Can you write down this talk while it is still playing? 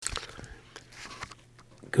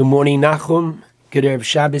Good morning, Nachum. Good Erev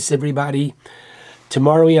Shabbos, everybody.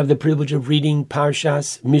 Tomorrow we have the privilege of reading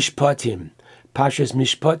Parshas Mishpatim. Parshas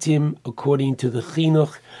Mishpatim, according to the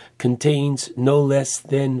Chinuch, contains no less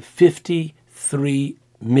than 53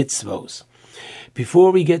 mitzvos.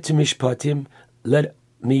 Before we get to Mishpatim, let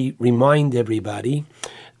me remind everybody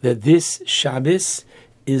that this Shabbos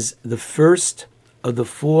is the first of the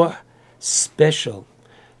 4 special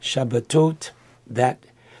Shabbatot that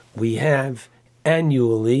we have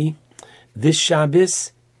annually. This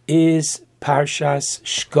Shabbos is Parshas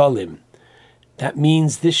Shkolim. That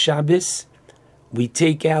means this Shabbos we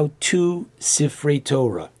take out 2 Sifrei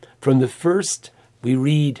Torah. From the first we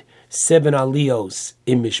read 7 Aliyos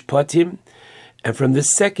in Mishpatim, and from the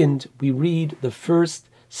second we read the first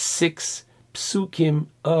 6 Psukim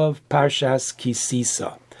of Parshas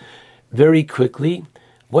Kisisa. Very quickly,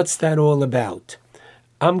 what's that all about?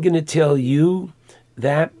 I'm going to tell you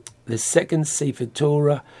that the second Sefer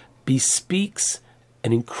Torah bespeaks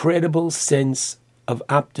an incredible sense of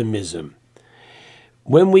optimism.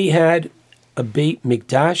 When we had a Beit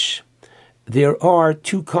Mikdash, there are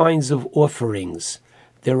 2 kinds of offerings.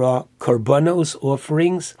 There are korbanos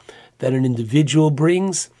offerings that an individual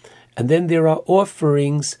brings, and then there are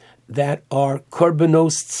offerings that are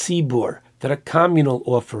korbanos tzibur, that are communal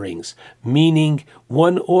offerings, meaning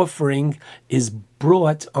one offering is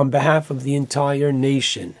brought on behalf of the entire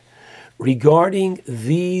nation. Regarding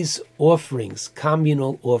these offerings,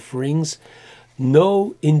 communal offerings,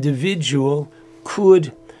 no individual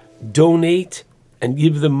could donate and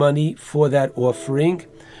give the money for that offering.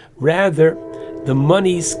 Rather, the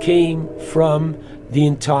monies came from the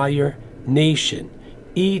entire nation.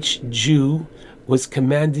 Each Jew was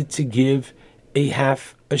commanded to give a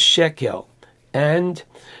half a shekel, and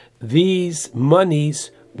these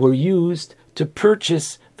monies were used to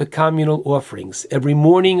purchase the communal offerings. Every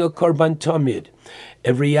morning a korban tamid,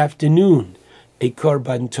 every afternoon a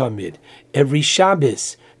korban tamid, every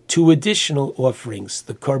Shabbos 2 additional offerings,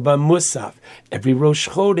 the korban musaf, every Rosh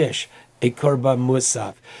Chodesh a korban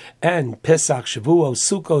musaf, and Pesach, Shavuot,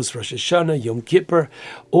 Sukkos, Rosh Hashanah, Yom Kippur,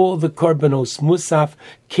 all the korbanos musaf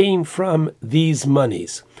came from these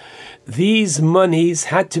monies. These monies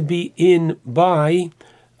had to be in by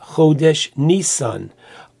Chodesh Nisan.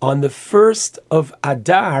 On the 1st of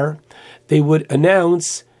Adar, they would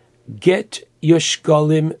announce, get your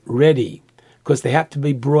shkolim ready, because they have to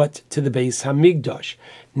be brought to the Beis Hamikdash.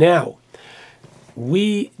 Now,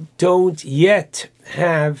 we don't yet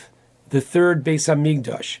have the 3rd Beis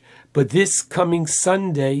Hamikdash, but this coming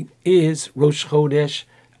Sunday is Rosh Chodesh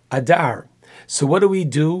Adar. So what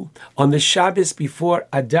do? On the Shabbos before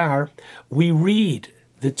Adar, we read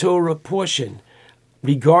the Torah portion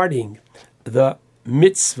regarding the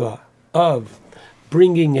mitzvah of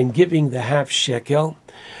bringing and giving the half shekel,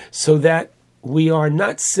 so that we are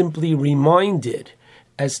not simply reminded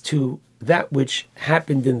as to that which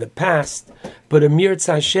happened in the past, but Amir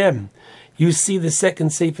Tzashem, you see the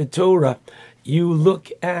second Sefer Torah, you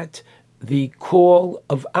look at the call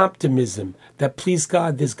of optimism that, please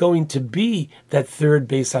God, there's going to be that 3rd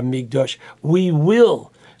Beis Hamikdash. We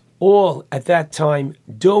will all at that time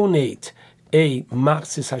donate a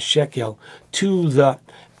Machzis HaShekel to the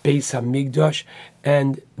Beis Hamikdash,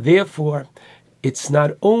 and therefore it's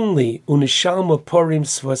not only Unishalma Purim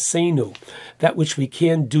Svasenu, that which we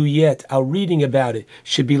can't do yet, our reading about it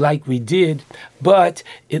should be like we did, but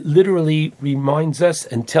it literally reminds us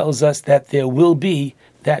and tells us that there will be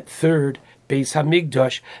that 3rd Beis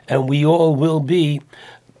Hamikdash, and we all will be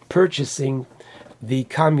purchasing the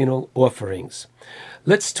communal offerings.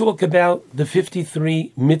 Let's talk about the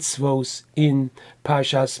 53 mitzvos in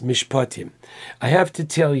Parshas Mishpatim. I have to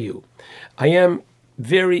tell you, I am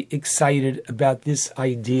very excited about this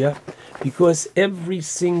idea, because every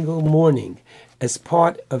single morning, as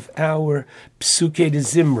part of our Psukei de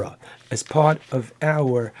Zimra, as part of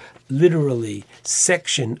our literally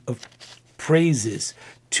section of praises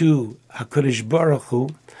to HaKadosh Baruch Hu,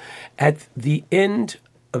 at the end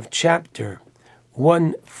of chapter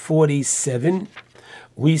 147,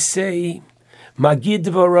 we say, Magid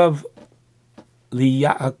Dvarav li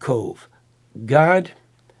Yaakov. God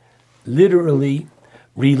literally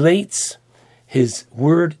relates his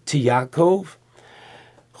word to Yaakov.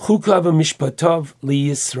 Chukav mishpatav li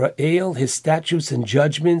Yisrael, his statutes and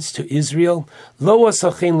judgments to Israel. Lo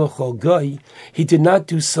asachen lochol goy, he did not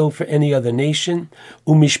do so for any other nation.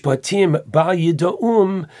 Umishpatim ba'al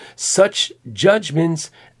yidaum, such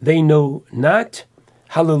judgments they know not.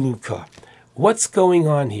 Hallelujah. What's going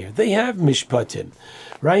on here? They have mishpatim,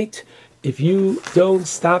 right? If you don't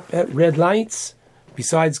stop at red lights,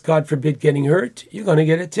 besides, God forbid, getting hurt, you're going to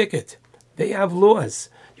get a ticket. They have laws.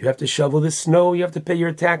 You have to shovel the snow. You have to pay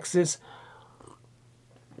your taxes.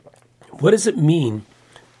 What does it mean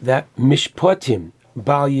that mishpatim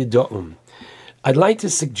bal yida'um? I'd like to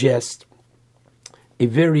suggest a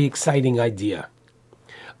very exciting idea.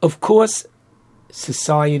 Of course,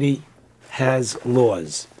 society has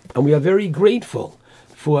laws, and we are very grateful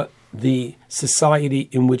for the society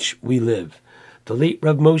in which we live. The late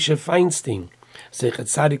Rav Moshe Feinstein, Zeichat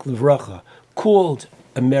Tzadik Livracha, called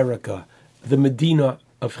America the Medina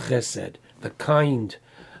of Chesed, the kind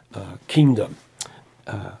kingdom,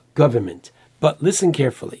 government. But listen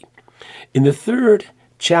carefully. In the 3rd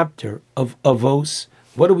chapter of Avos,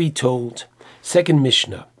 what are we told? Second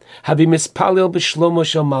Mishnah, Habi mispalel b'shlomo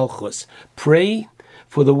shel malchus. Pray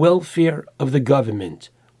for the welfare of the government.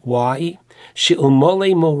 Why?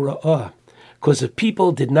 She'ilmole mora'ah. Because if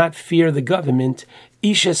people did not fear the government,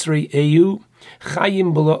 ish esrei eyu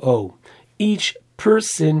chayim b'la'o. Each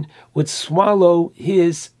person would swallow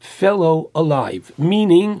his fellow alive,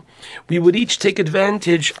 meaning we would each take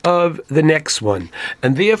advantage of the next one.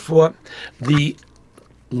 And therefore, the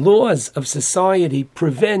laws of society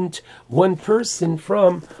prevent one person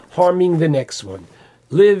from harming the next one.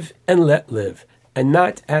 Live and let live, and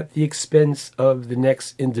not at the expense of the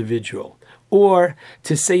next individual. Or,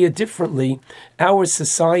 to say it differently, our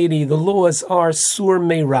society, the laws are sur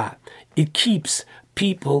meira. It keeps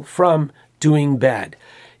people from doing bad.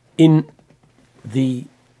 In the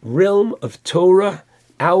realm of Torah,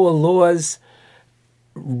 our laws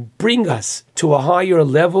bring us to a higher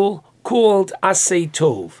level called Asay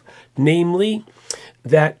Tov, namely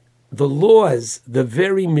that the laws, the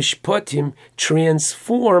very mishpatim,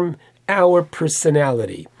 transform our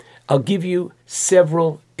personality. I'll give you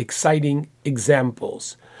several exciting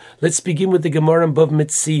examples. Let's begin with the Gemara in Bav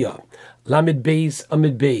Metzia, Lamed Beis,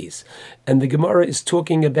 Amid Beis. And the Gemara is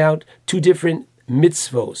talking about two different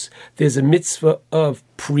mitzvos. There's a mitzvah of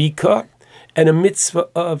prika and a mitzvah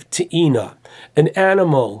of te'ina. An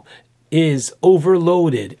animal is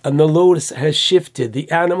overloaded and the load has shifted,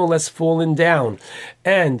 the animal has fallen down,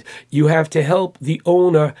 and you have to help the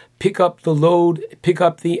owner pick up the load, pick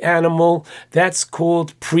up the animal. That's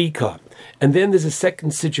called prika. And then there's a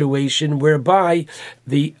second situation whereby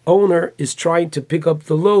the owner is trying to pick up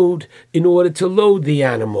the load in order to load the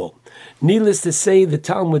animal. Needless to say, the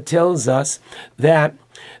Talmud tells us that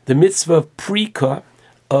the mitzvah of prika,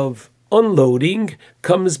 of unloading,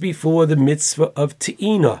 comes before the mitzvah of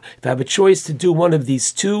te'ina. If I have a choice to do one of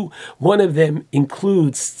these two, one of them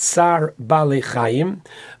includes tsar balei chayim,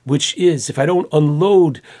 which is, if I don't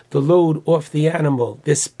unload the load off the animal,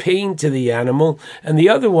 there's pain to the animal, and the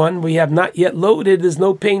other one, we have not yet loaded, there's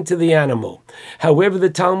no pain to the animal. However, the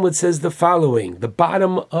Talmud says the following, the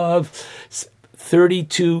bottom of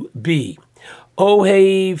 32b,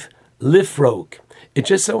 Ohev Lifrog. It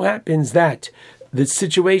just so happens that the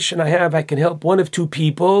situation I have, I can help one of two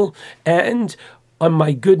people, and oh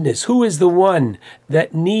my goodness, who is the one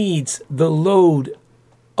that needs the load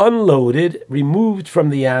unloaded, removed from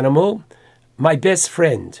the animal? My best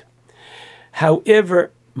friend.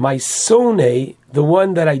 However, my sone, the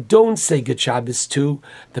one that I don't say Good Shabbos to,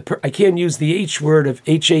 I can't use the H word of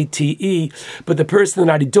H-A-T-E, but the person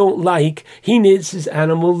that I don't like, he needs his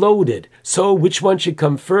animal loaded. So which one should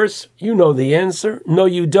come first? You know the answer. No,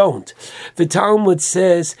 you don't. The Talmud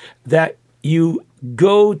says that you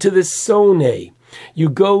go to the sone. You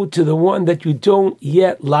go to the one that you don't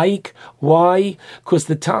yet like. Why? Because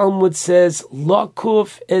the Talmud says,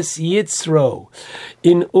 Lakuf es Yitzro,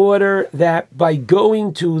 in order that by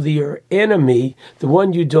going to your enemy, the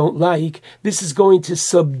one you don't like, this is going to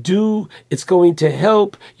subdue, it's going to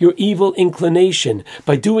help your evil inclination.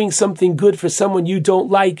 By doing something good for someone you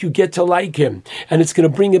don't like, you get to like him. And it's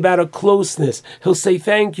going to bring about a closeness. He'll say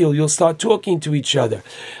thank you. You'll start talking to each other.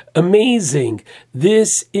 Amazing.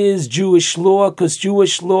 This is Jewish law, because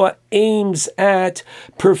Jewish law aims at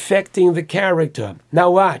perfecting the character.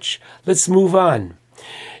 Now watch. Let's move on.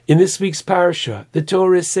 In this week's parasha, the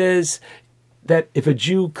Torah says that if a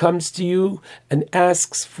Jew comes to you and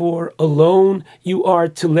asks for a loan, you are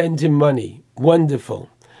to lend him money. Wonderful.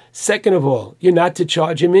 Second of all, you're not to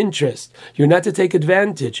charge him interest. You're not to take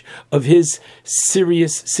advantage of his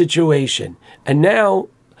serious situation. And now,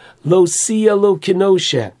 lo siya lo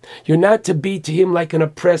kinosha. You're not to be to him like an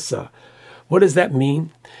oppressor. What does that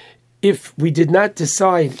mean? If we did not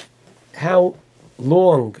decide how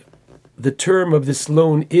long the term of this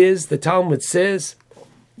loan is, the Talmud says,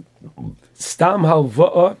 Stam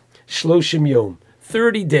halva'a shloshim yom,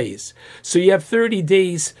 30 days. So you have 30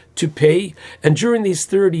 days to pay, and during these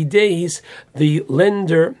 30 days, the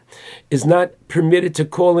lender is not permitted to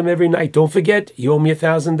call him every night. Don't forget, you owe me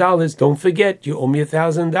 $1,000. Don't forget, you owe me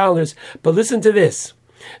 $1,000. But listen to this.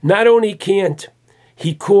 not only can't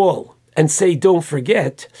he call and say, don't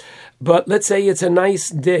forget, but let's say it's a nice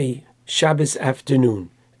day, Shabbos afternoon.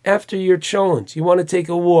 After your cholent, you want to take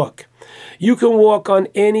a walk. You can walk on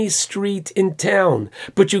any street in town,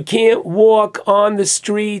 but you can't walk on the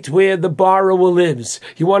street where the borrower lives.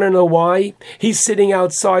 You want to know why? He's sitting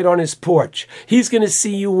outside on his porch. He's going to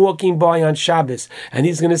see you walking by on Shabbos, and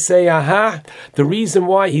he's going to say, aha, the reason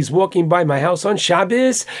why he's walking by my house on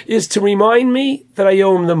Shabbos is to remind me that I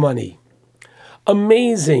owe him the money.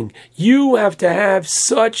 Amazing. You have to have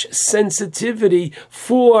such sensitivity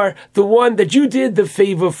for the one that you did the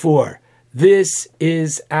favor for. This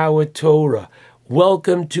is our Torah.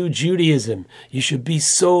 Welcome to Judaism. You should be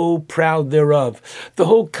so proud thereof. The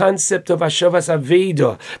whole concept of Hashavas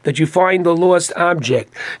Aveda, that you find the lost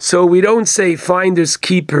object. So we don't say finders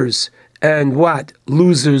keepers and what?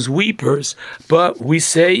 Losers weepers. But we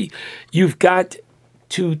say you've got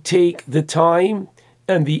to take the time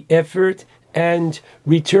and the effort and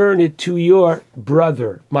return it to your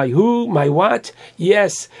brother. My who? My what?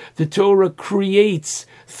 Yes, the Torah creates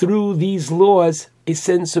through these laws a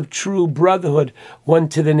sense of true brotherhood, one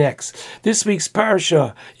to the next. This week's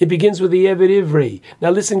parsha, it begins with the Eved Ivri. Now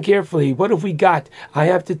listen carefully. What have we got? I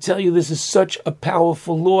have to tell you, this is such a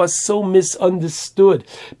powerful law, so misunderstood.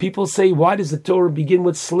 People say, why does the Torah begin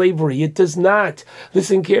with slavery? It does not.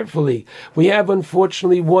 Listen carefully. We have,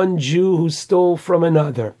 unfortunately, one Jew who stole from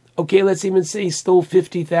another. Okay, let's even say he stole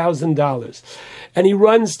 $50,000. And he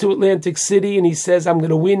runs to Atlantic City and he says, I'm going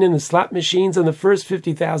to win in the slot machines, and the first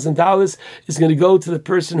 $50,000 is going to go to the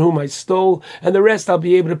person whom I stole, and the rest I'll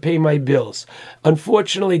be able to pay my bills.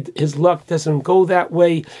 Unfortunately, his luck doesn't go that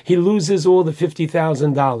way. He loses all the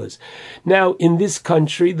 $50,000. Now, in this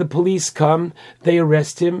country, the police come, they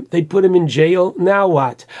arrest him, they put him in jail. Now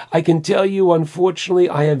what? I can tell you, unfortunately,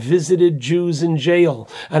 I have visited Jews in jail,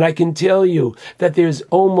 and I can tell you that there's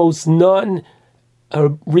almost none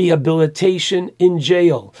rehabilitation in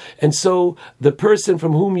jail. And so the person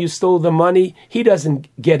from whom you stole the money, he doesn't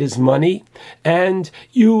get his money. And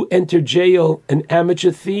you enter jail an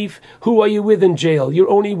amateur thief. Who are you with in jail? You're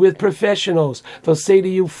only with professionals. They'll say to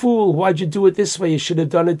you, fool, why'd you do it this way? You should have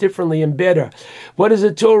done it differently and better. What does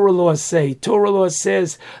the Torah law say? Torah law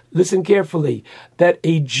says, listen carefully, that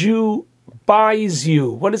a Jew buys you.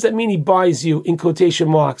 What does that mean, he buys you, in quotation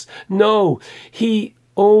marks? No, he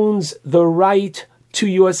owns the right to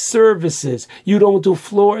your services. You don't do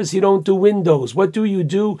floors, you don't do windows. What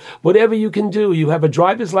do? Whatever you can do. You have a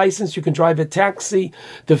driver's license, you can drive a taxi.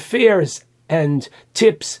 The fares and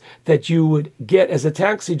tips that you would get as a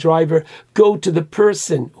taxi driver go to the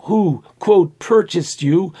person who, quote, purchased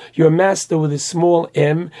you, your master with a small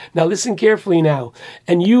m. Now listen carefully now.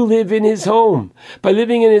 And you live in his home. By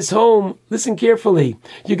living in his home, listen carefully,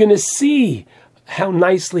 you're going to see how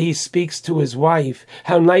nicely he speaks to his wife,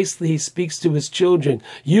 how nicely he speaks to his children.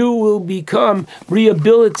 You will become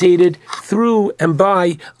rehabilitated through and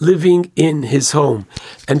by living in his home.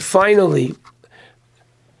 And finally,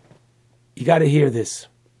 you got to hear this.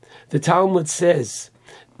 The Talmud says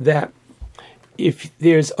that if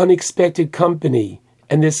there's unexpected company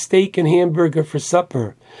and there's steak and hamburger for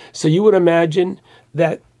supper, so you would imagine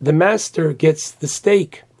that the master gets the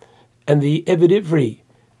steak and the Eved Ivri,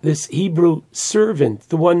 this Hebrew servant,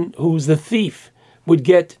 the one who's the thief, would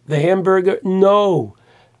get the hamburger? No,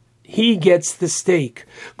 he gets the steak,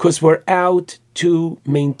 because we're out to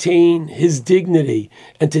maintain his dignity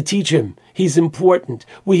and to teach him he's important.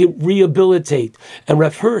 We rehabilitate. And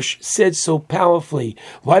Rav Hirsch said so powerfully,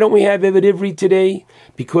 why don't we have Eved Ivri today?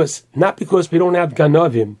 Not because we don't have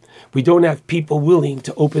Ganavim, we don't have people willing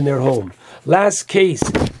to open their home. Last case,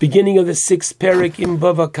 beginning of the 6th parak in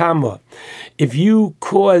Bava Kama. If you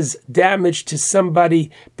cause damage to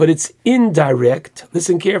somebody, but it's indirect,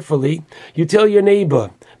 listen carefully, you tell your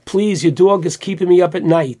neighbor, please, your dog is keeping me up at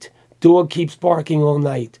night. Dog keeps barking all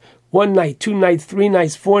night. 1 night, 2 nights, 3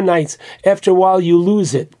 nights, 4 nights. After a while, you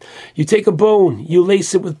lose it. You take a bone, you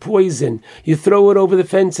lace it with poison. You throw it over the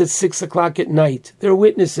fence at 6 o'clock at night. There are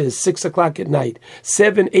witnesses, 6 o'clock at night.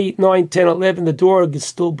 7, 8, 9, 10, 11, the dog is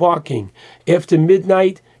still barking. After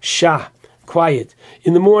midnight, shah, quiet.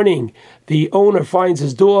 In the morning, the owner finds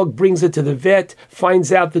his dog, brings it to the vet,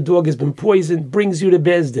 finds out the dog has been poisoned, brings you to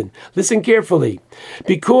Beis Din. Listen carefully.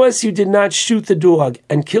 Because you did not shoot the dog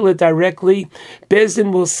and kill it directly, Beis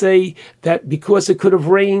Din will say that because it could have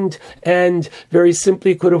rained and very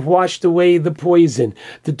simply could have washed away the poison,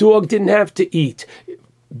 the dog didn't have to eat.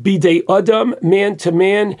 Bidei Adam, man to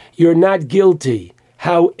man, you're not guilty.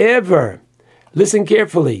 However, listen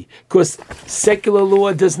carefully, because secular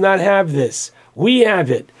law does not have this. We have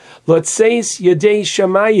it. Lotseis Yadei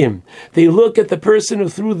Shamayim. They look at the person who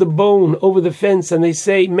threw the bone over the fence and they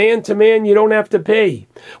say, man to man, you don't have to pay.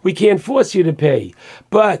 We can't force you to pay.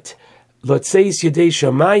 But Lotseis Yadei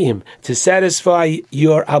Shamayim, to satisfy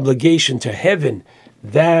your obligation to heaven,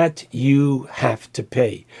 that you have to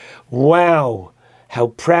pay. Wow, how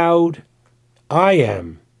proud I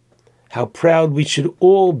am. How proud we should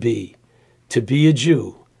all be to be a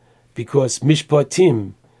Jew, because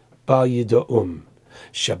Mishpatim Bal Yida'um.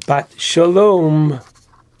 Shabbat Shalom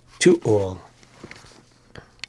to all.